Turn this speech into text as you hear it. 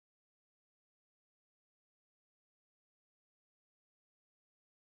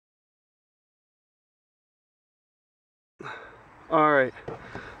Alright,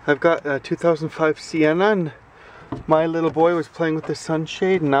 I've got a 2005 Sienna, and my little boy was playing with the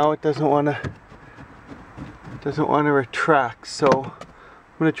sunshade and now it doesn't want to retract, so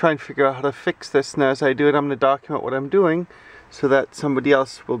I'm going to try and figure out how to fix this, and as I do it I'm going to document what I'm doing so that somebody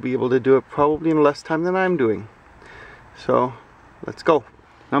else will be able to do it probably in less time than I'm doing. So let's go.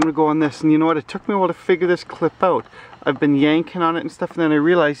 Now I'm going to go on this, and you know what, it took me a while to figure this clip out. I've been yanking on it and stuff, and then I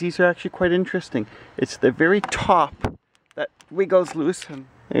realized these are actually quite interesting. It's the very top that wiggles loose, and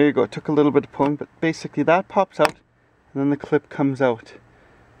there you go. It took a little bit of pulling, but basically that pops out and then the clip comes out.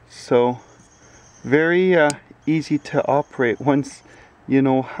 So very easy to operate once you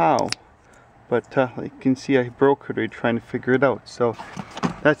know how. But like you can see, I broke it trying to figure it out. So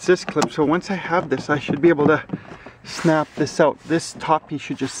that's this clip. So once I have this, I should be able to snap this out. This top piece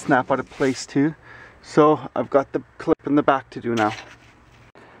should just snap out of place too. So I've got the clip in the back to do now.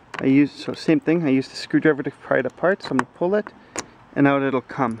 So same thing, I used a screwdriver to pry it apart, so I'm going to pull it and out it'll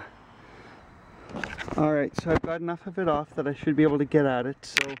come. Alright, so I've got enough of it off that I should be able to get at it.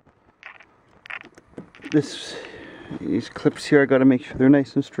 So these clips here, I got to make sure they're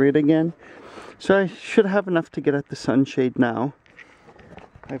nice and straight again. So I should have enough to get at the sunshade now.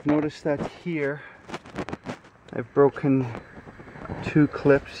 I've noticed that here I've broken two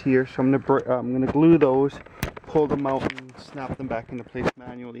clips here, so I'm going to glue those, pull them out and snap them back into place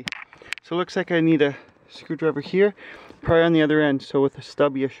manually. So it looks like I need a screwdriver here, pry on the other end, so with a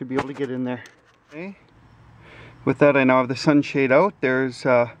stubby I should be able to get in there. Okay. With that, I now have the sunshade out. There's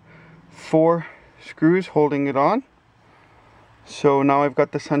 4 screws holding it on. So now I've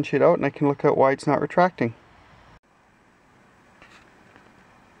got the sunshade out and I can look at why it's not retracting.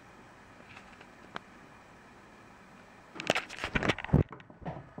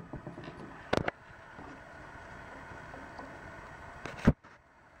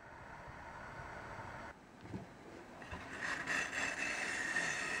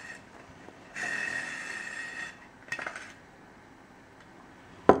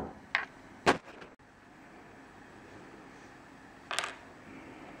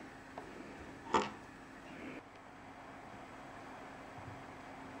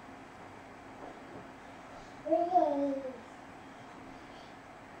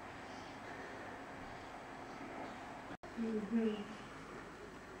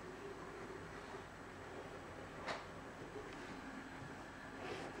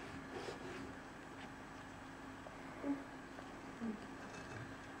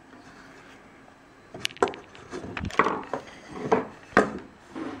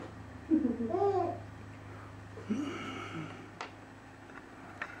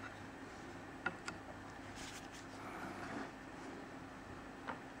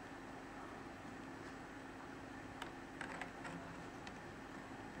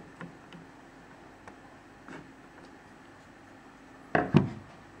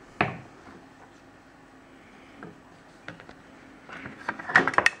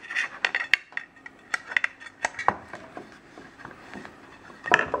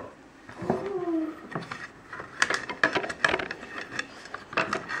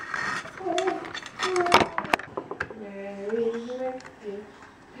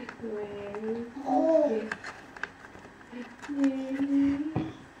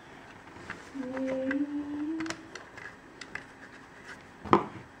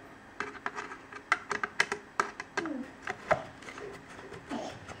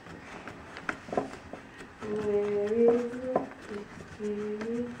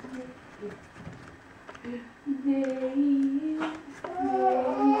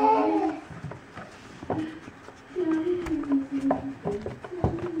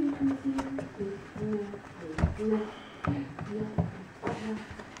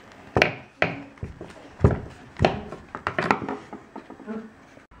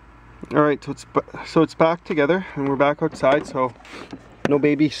 Alright, so it's back together and we're back outside, so no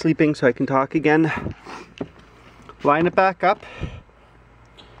baby sleeping, so I can talk again. Line it back up,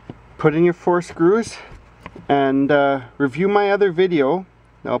 put in your 4 screws, and review my other video.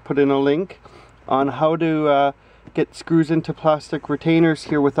 I'll put in a link on how to get screws into plastic retainers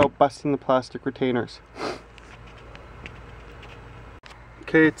here without busting the plastic retainers.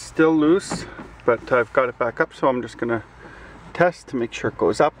 Okay, it's still loose, but I've got it back up, so I'm just gonna test to make sure it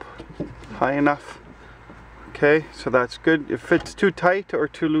goes up high enough. Okay, so that's good. If it's too tight or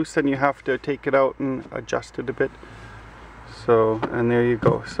too loose, then you have to take it out and adjust it a bit. So, and there you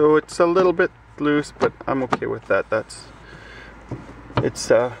go. So it's a little bit loose, but I'm okay with that.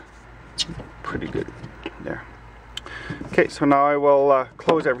 It's pretty good there. Okay, so now I will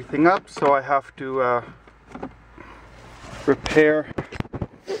close everything up. So I have to repair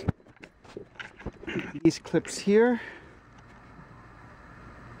these clips here.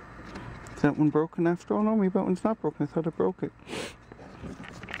 Is that one broken after all? No, maybe that one's not broken. I thought I broke it.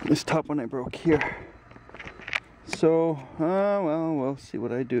 This top one I broke here. So, well, we'll see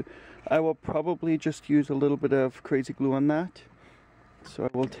what I do. I will probably just use a little bit of crazy glue on that. So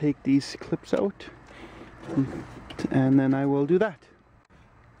I will take these clips out and then I will do that.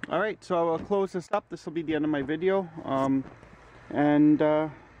 Alright, so I will close this up. This will be the end of my video.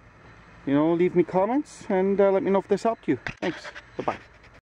 You know, leave me comments and let me know if this helped you. Thanks. Bye-bye.